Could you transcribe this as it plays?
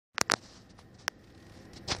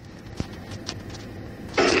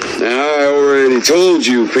Now, I already told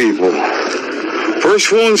you people.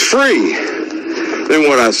 First one's free. Then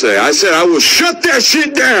what I say? I said I will shut that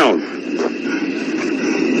shit down.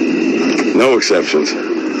 No exceptions.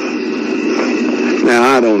 Now,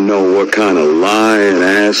 I don't know what kind of lying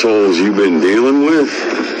assholes you've been dealing with,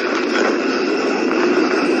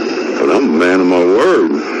 but I'm a man of my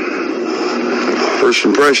word. First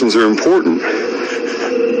impressions are important.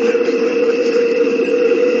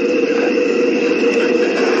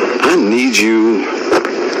 I need you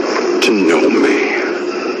to know me.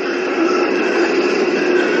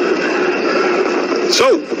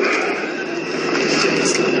 So,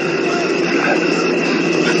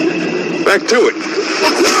 back to it.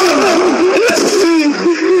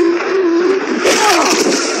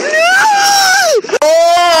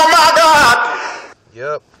 Oh my God!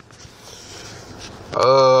 Yep.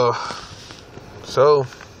 So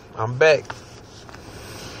I'm back.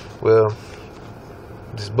 Well,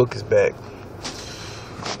 this book is back.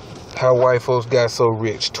 How White Folks Got So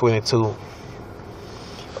Rich, 22.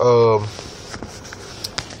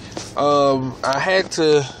 I had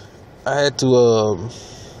to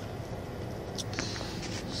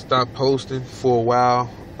stop posting for a while.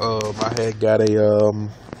 I had got a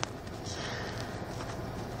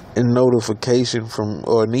notification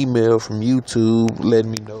or an email from YouTube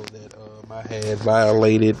letting me know that I had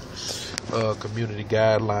violated community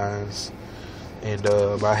guidelines, and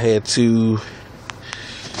I had to.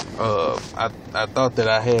 I thought that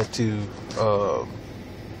I had to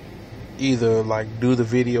either like do the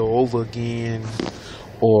video over again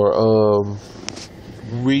or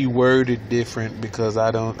reword it different, because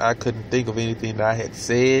I couldn't think of anything that I had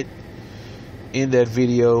said in that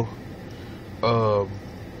video, or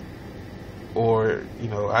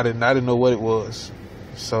I didn't know what it was.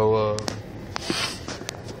 So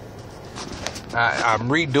I'm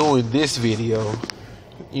redoing this video,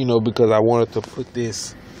 because I wanted to put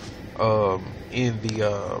this I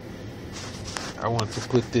wanted to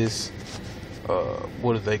put this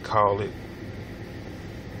what do they call it?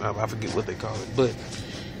 I forget what they call it, but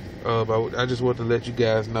I just want to let you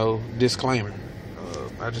guys know, disclaimer.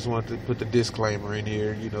 I just wanted to put the disclaimer in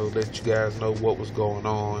here, let you guys know what was going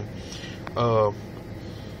on.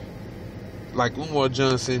 Like Umar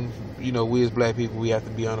Johnson, we as black people, we have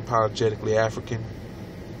to be unapologetically African.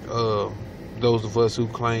 Those of us who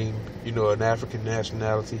claim, an African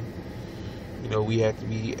nationality, we have to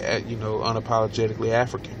be, unapologetically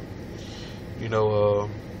African.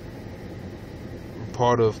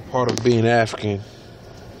 Part of being African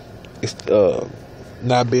is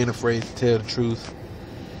not being afraid to tell the truth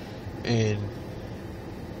and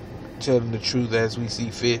telling the truth as we see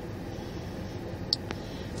fit.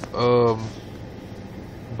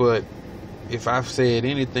 But if I've said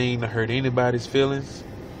anything to hurt anybody's feelings,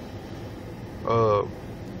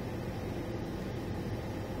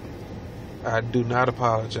 I do not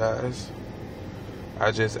apologize.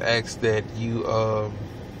 I just ask that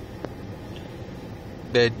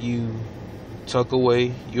you tuck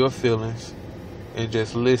away your feelings and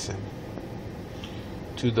just listen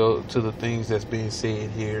to the things that's being said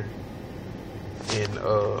here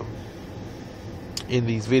in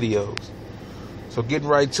these videos. So getting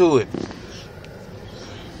right to it,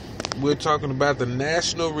 we're talking about the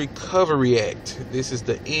National Recovery Act. This is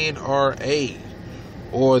the NRA,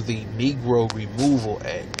 or the Negro Removal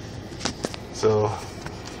Act. So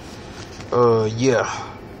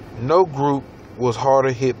no group was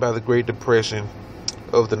harder hit by the Great Depression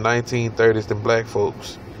of the 1930s than black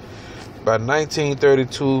folks. By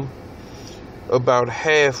 1932, about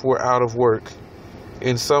half were out of work.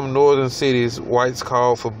 In some northern cities, whites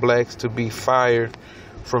called for blacks to be fired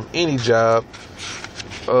from any job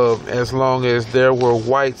as long as there were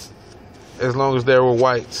whites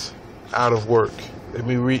out of work. Let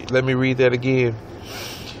me read that again.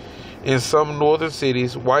 In some northern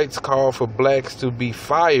cities, whites called for blacks to be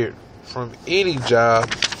fired from any job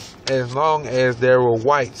as long as there were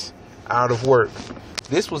whites out of work.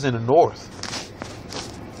 This was in the North.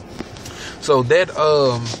 So that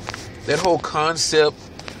whole concept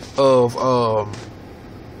of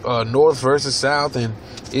North versus South, and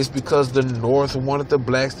it's because the North wanted the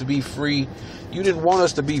blacks to be free. You didn't want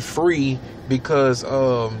us to be free because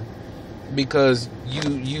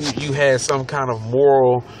you had some kind of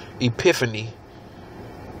moral epiphany.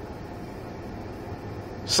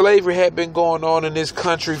 Slavery had been going on in this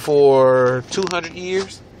country for 200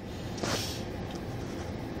 years.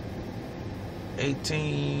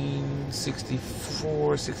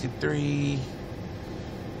 1864, 63,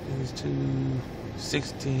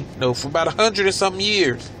 for about 100 and something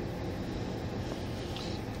years.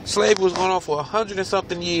 Slavery was going on for 100 and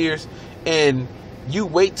something years, and You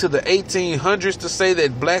wait till the 1800s to say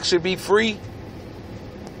that blacks should be free?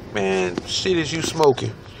 Man, shit is you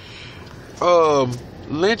smoking.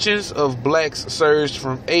 Lynchings of blacks surged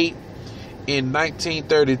from 8 in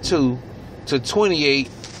 1932 to 28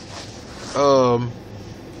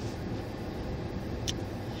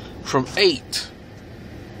 from 8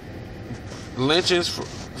 lynchings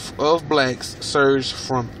of blacks surged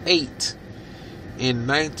from 8 in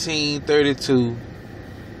 1932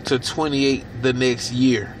 to 28 the next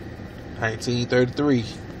year, 1933.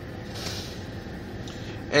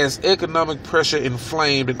 As economic pressure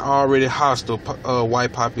inflamed an already hostile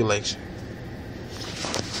white population.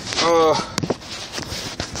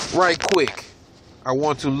 Right quick, I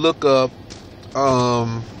want to look up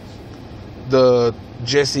the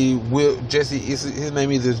Jesse, his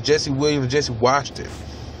name is Jesse Williams, Jesse Washington.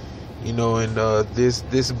 You know, and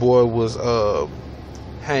this boy was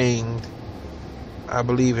hanged, I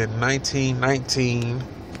believe, in 1919.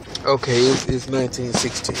 Okay, it's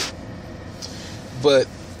 1916. But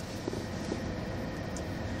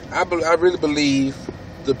I really believe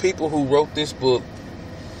the people who wrote this book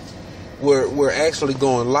were actually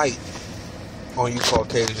going light on you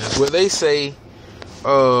Caucasians, where they say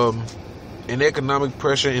an economic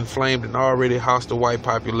pressure inflamed an already hostile white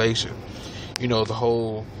population. You know, the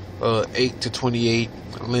whole 8 to 28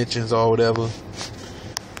 lynchings or whatever.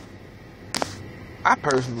 I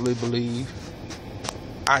personally believe,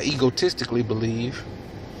 I egotistically believe,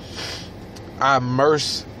 I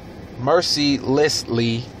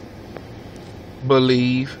mercilessly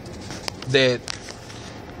believe that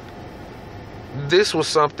this was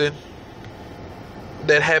something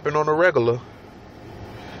that happened on a regular.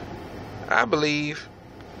 I believe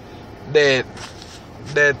that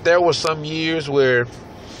there were some years where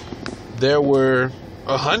there were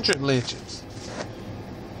 100 lynchings,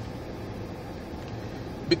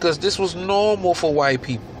 because this was normal for white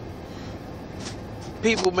people.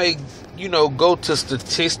 People may, you know, go to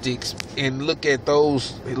statistics and look at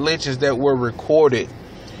those lynchings that were recorded.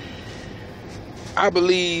 I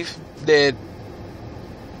believe that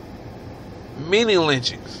many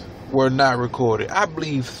lynchings were not recorded. I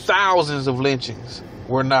believe thousands of lynchings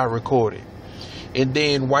were not recorded. And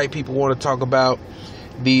then white people want to talk about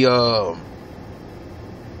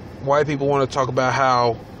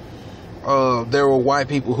how there were white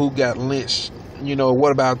people who got lynched. You know,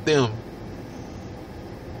 what about them?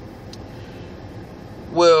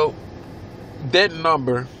 Well, that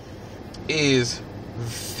number is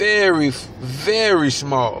very, very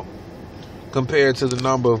small compared to the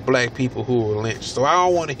number of black people who were lynched. So I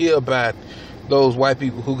don't want to hear about those white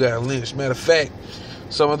people who got lynched. Matter of fact,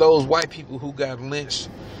 some of those white people who got lynched,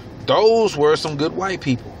 those were some good white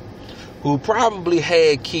people who probably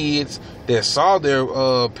had kids that saw their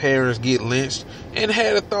parents get lynched and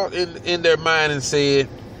had a thought in their mind and said,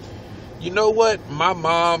 you know what, my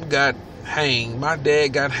mom got hanged, my dad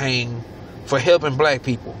got hanged for helping black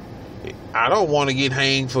people. I don't want to get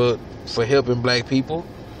hanged for helping black people,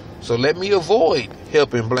 so let me avoid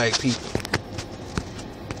helping black people.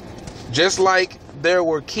 Just like there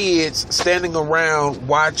were kids standing around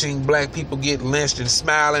watching black people get lynched and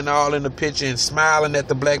smiling all in the picture and smiling at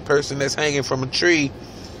the black person that's hanging from a tree.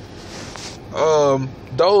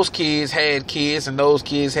 Those kids had kids, and those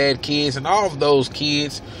kids had kids, and all of those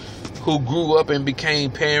kids who grew up and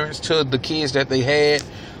became parents to the kids that they had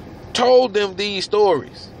told them these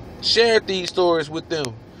stories, shared these stories with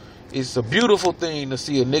them. It's a beautiful thing to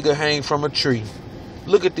see a nigga hang from a tree.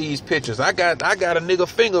 Look at these pictures. I got a nigga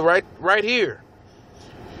finger right here.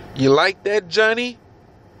 You like that, Johnny?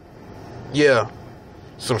 Yeah,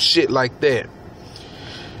 some shit like that.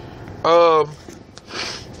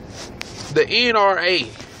 The NRA,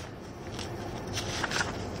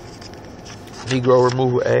 Negro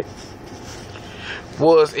Removal Act,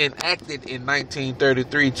 was enacted in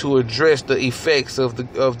 1933 to address the effects of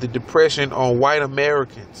the Depression on white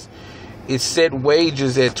Americans. It set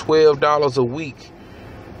wages at $12 a week,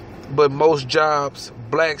 but most jobs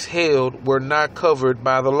blacks held were not covered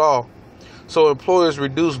by the law. So employers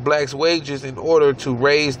reduced blacks' wages in order to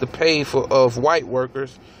raise the pay of white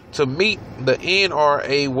workers to meet the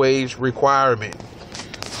NRA wage requirement.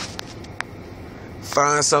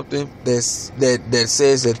 Find something that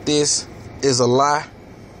says that this is a lie,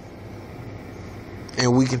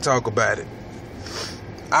 and we can talk about it.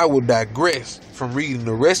 I will digress from reading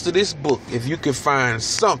the rest of this book if you can find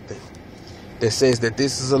something that says that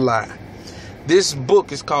this is a lie. This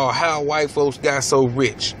book is called How White Folks Got So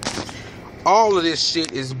Rich. All of this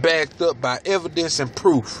shit is backed up by evidence and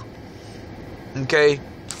proof. Okay?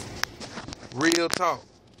 Real talk.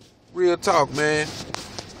 Real talk, man.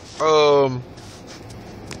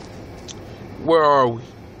 where are we?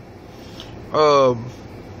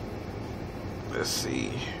 Let's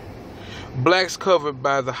see. Blacks covered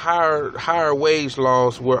by the higher wage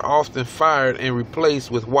laws were often fired and replaced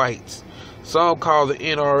with whites. Some call the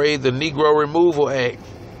NRA the Negro Removal Act,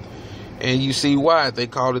 and you see why they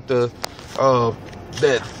called it that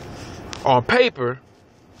on paper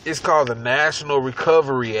it's called the National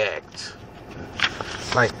Recovery Act.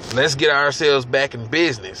 Like, let's get ourselves back in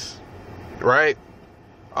business, right?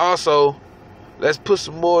 Also, let's put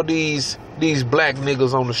some more of these black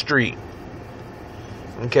niggas on the street.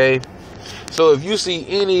 Okay? So if you see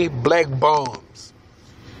any black bums,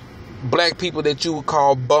 black people that you would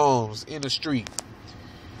call bums in the street,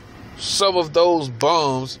 some of those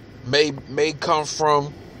bums may come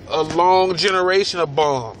from a long generation of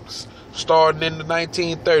bums starting in the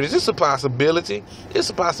 1930s. It's a possibility. It's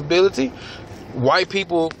a possibility. White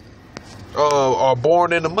people are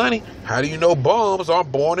born into money. How do you know bums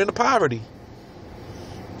aren't born into poverty?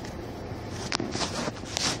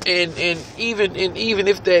 And even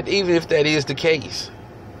if that is the case,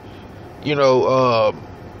 you know,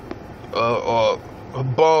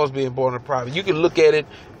 bums being born into poverty, you can look at it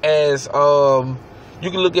as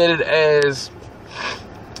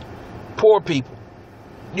poor people.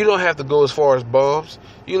 You don't have to go as far as bums.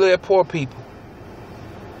 You look at poor people.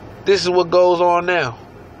 This is what goes on now.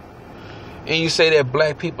 And you say that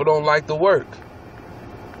black people don't like to work.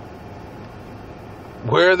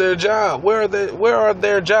 Where are their jobs? Where are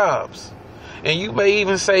their jobs? And you may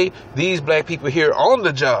even say these black people here on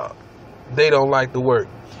the job, they don't like to work.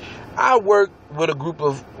 I work with a group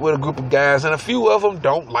of guys, and a few of them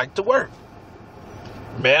don't like to work.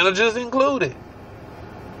 Managers included.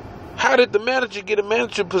 How did the manager get a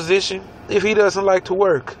manager position if he doesn't like to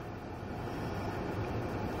work?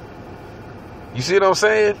 You see what I'm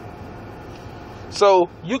saying? So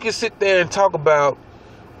you can sit there and talk about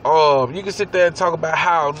how niggas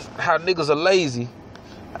are lazy.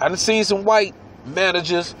 I done seen some white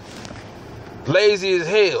managers lazy as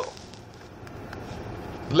hell.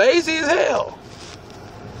 Lazy as hell.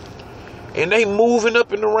 And they moving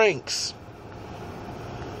up in the ranks.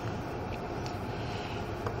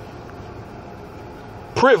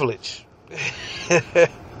 Privilege.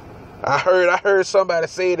 I heard somebody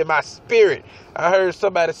say it in my spirit. I heard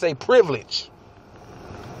somebody say privilege.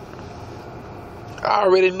 I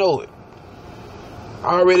already know it.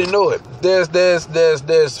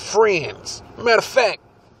 There's friends. Matter of fact,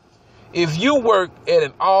 if you work at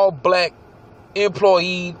an all black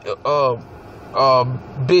employee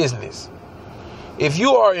business, if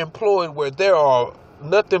you are employed where there are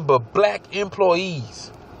nothing but black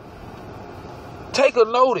employees, take a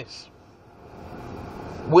notice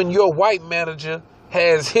when your white manager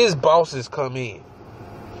has his bosses come in.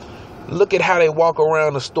 Look at how they walk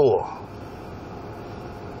around the store.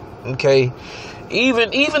 Okay,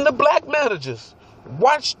 even the black managers.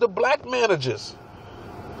 Watch the black managers.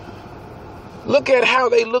 Look at how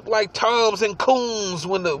they look like Toms and Coons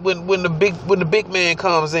when the big man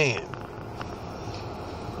comes in.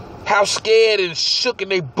 How scared and shook in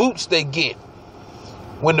their boots they get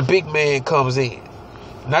when the big man comes in.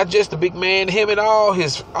 Not just the big man, him and all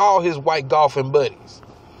his white golfing buddies.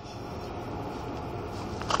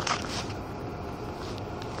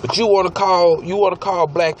 But you want to call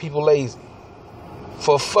black people lazy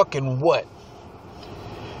for fucking what?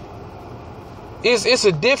 It's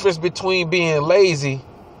a difference between being lazy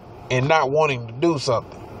and not wanting to do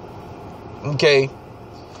something. Okay?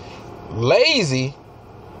 Lazy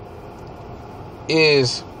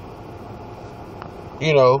is,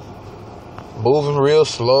 you know, moving real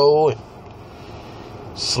slow and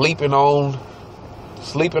sleeping on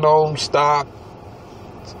stock,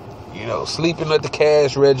 you know, sleeping at the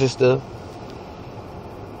cash register.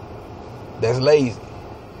 That's lazy.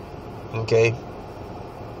 Okay?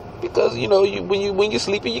 Because, you know, when you're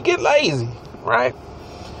sleeping, you get lazy, right?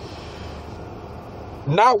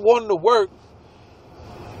 Not wanting to work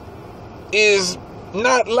is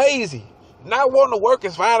not lazy. Not wanting to work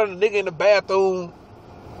is finding a nigga in the bathroom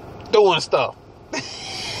doing stuff.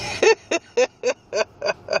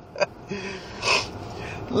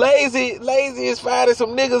 Lazy is finding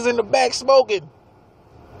some niggas in the back smoking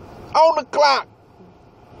on the clock.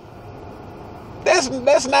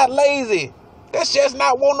 That's not lazy. That's just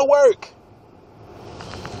not wanting to work.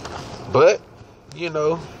 But, you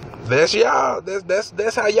know, that's y'all.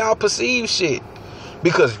 That's how y'all perceive shit.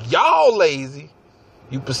 Because y'all lazy,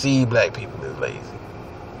 you perceive black people as lazy.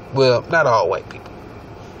 Well, not all white people.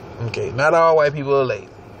 Okay, not all white people are lazy.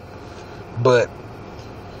 But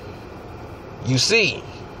you see,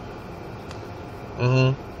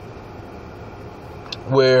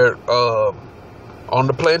 where on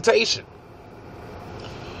the plantation,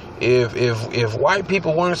 If white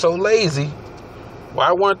people weren't so lazy,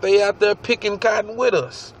 why weren't they out there picking cotton with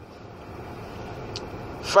us?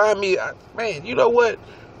 Find me, man, you know what?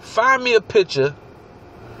 Find me a picture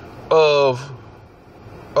send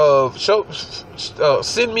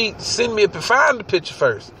me find the picture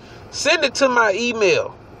first. Send it to my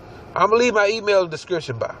email. I'm gonna leave my email in the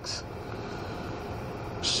description box.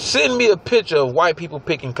 Send me a picture of white people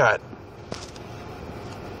picking cotton.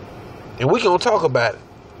 And we gonna talk about it.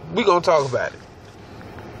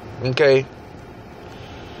 Okay?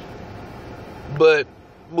 But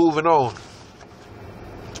moving on.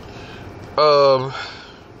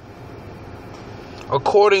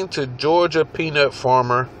 According to Georgia peanut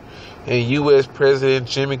farmer and U.S. President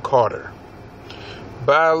Jimmy Carter,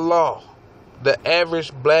 by law, the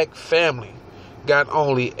average black family got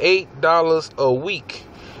only $8 a week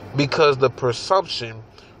because the presumption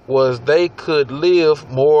was they could live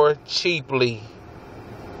more cheaply.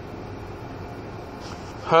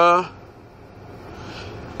 Huh?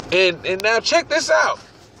 And now check this out.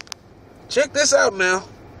 Check this out now.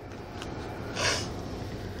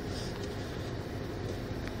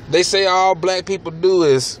 They say all black people do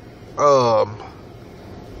is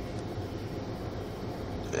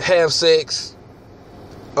have sex,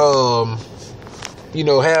 have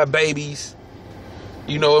babies,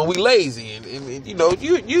 and we lazy, and you know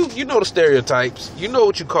the stereotypes. You know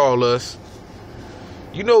what you call us.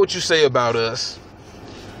 You know what you say about us.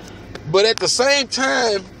 But at the same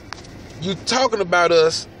time, you talking about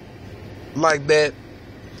us like that,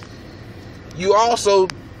 you also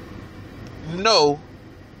know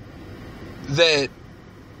that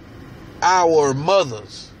our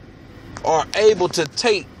mothers are able to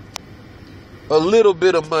take a little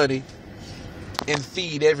bit of money and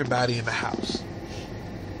feed everybody in the house.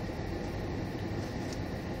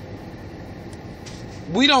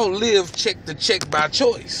 We don't live check to check by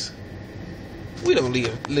choice. We don't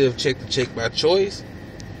live check to check by choice.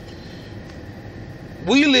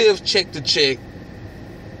 We live check to check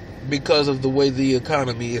because of the way the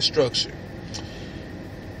economy is structured.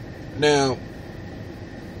 Now,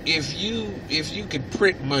 if you could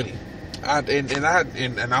print money,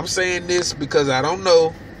 and I'm saying this because I don't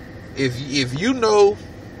know. If you know,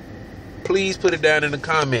 please put it down in the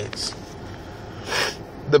comments.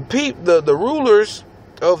 The rulers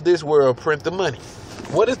of this world print the money.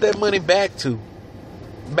 What is that money backed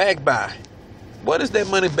by? What is that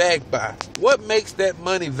money backed by? What makes that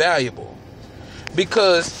money valuable?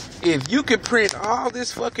 Because if you can print all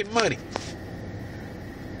this fucking money,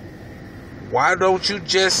 why don't you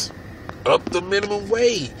just up the minimum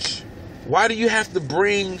wage? Why do you have to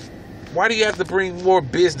bring more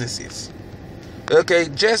businesses? Okay,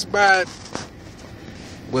 this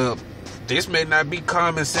may not be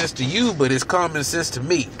common sense to you, but it's common sense to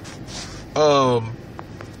me.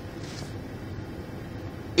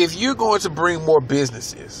 If you're going to bring more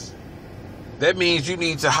businesses, that means you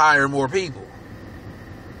need to hire more people.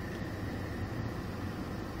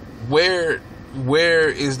 Where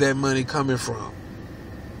is that money coming from?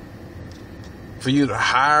 For you to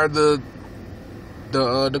hire the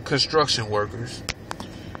construction workers,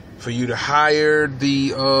 for you to hire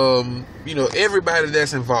the everybody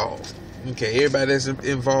that's involved. Okay, everybody that's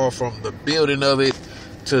involved, from the building of it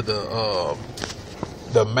to the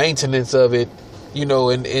maintenance of it,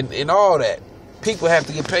 and all that. People have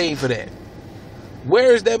to get paid for that.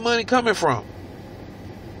 Where is that money coming from?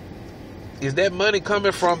 Is that money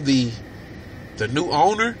coming from the new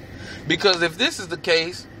owner? Because if this is the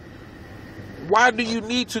case, why do you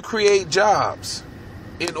need to create jobs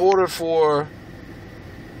in order for,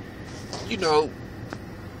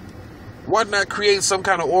 why not create some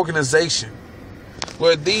kind of organization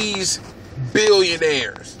where these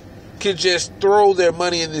billionaires can just throw their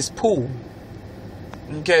money in this pool,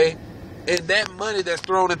 okay? And that money that's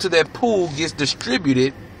thrown into that pool gets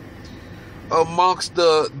distributed amongst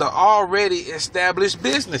the already established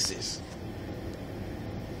businesses.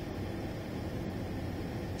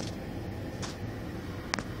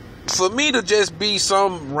 For me to just be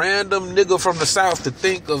some random nigga from the South to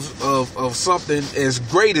think of something as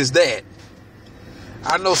great as that,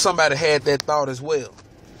 I know somebody had that thought as well.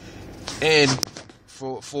 And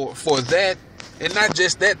for that, and not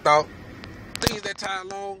just that thought, things that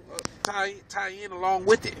tie in along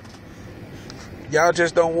with it. Y'all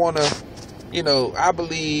just don't want to, I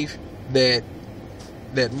believe that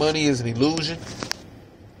money is an illusion,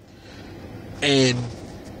 and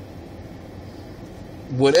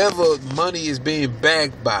whatever money is being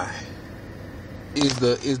backed by is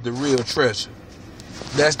the real treasure.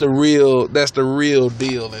 That's the real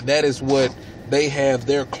deal, and that is what they have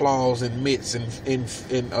their claws and mitts and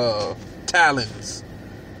talons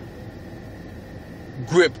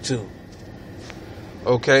grip to.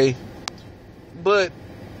 Okay? But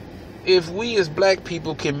if we as black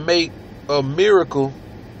people can make a miracle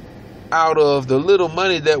out of the little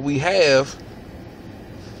money that we have,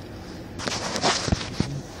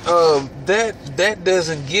 that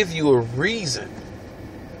doesn't give you a reason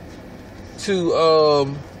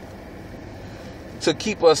to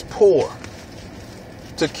keep us poor,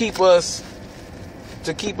 to keep us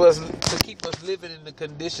living in the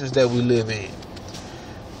conditions that we live in.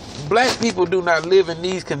 Black people do not live in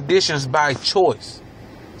these conditions by choice.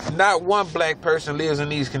 Not one black person lives in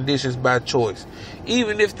these conditions by choice.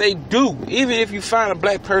 Even if they do, even if you find a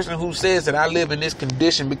black person who says that I live in this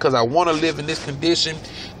condition because I want to live in this condition,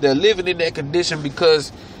 they're living in that condition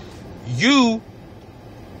because you,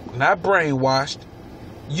 not brainwashed,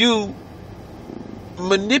 you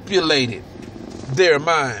manipulated their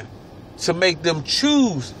mind to make them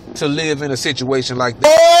choose to live in a situation like that.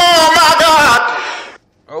 Oh my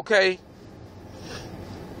God! Okay?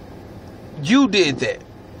 You did that.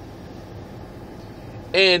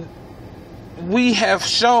 And we have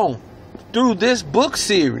shown through this book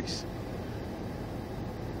series,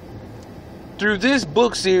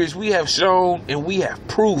 we have shown and we have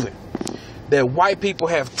proven that white people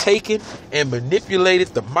have taken and manipulated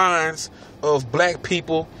the minds of black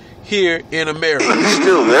people here in America. You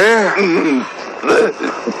still there?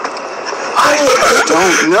 I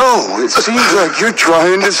don't know. It seems like you're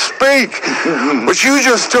trying to speak, but you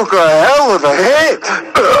just took a hell of a hit.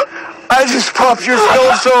 I just popped your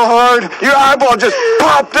skull so hard, your eyeball just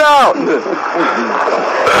popped out.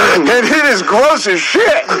 And it is gross as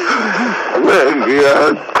shit.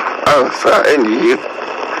 God, I'll find you.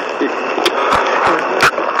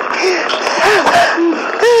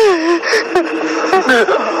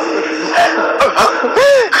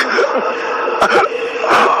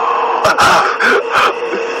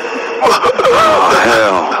 Oh,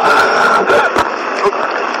 hell.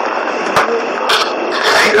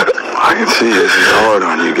 I can see this is hard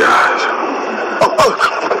on you guys.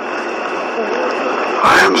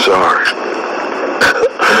 I am sorry.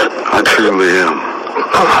 I truly am.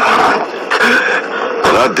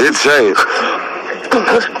 But I did say it.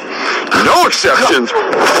 No exceptions.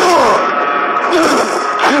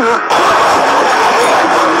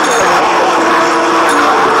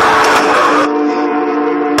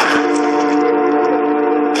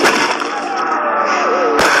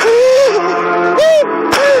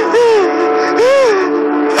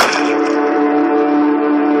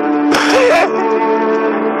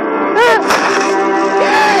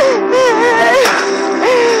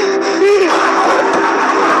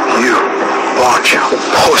 You bunch of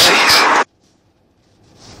pussies.